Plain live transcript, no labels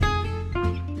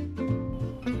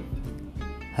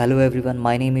Hello everyone,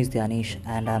 my name is Danish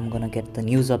and I'm gonna get the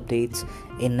news updates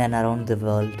in and around the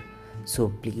world. So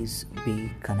please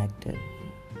be connected.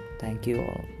 Thank you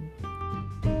all.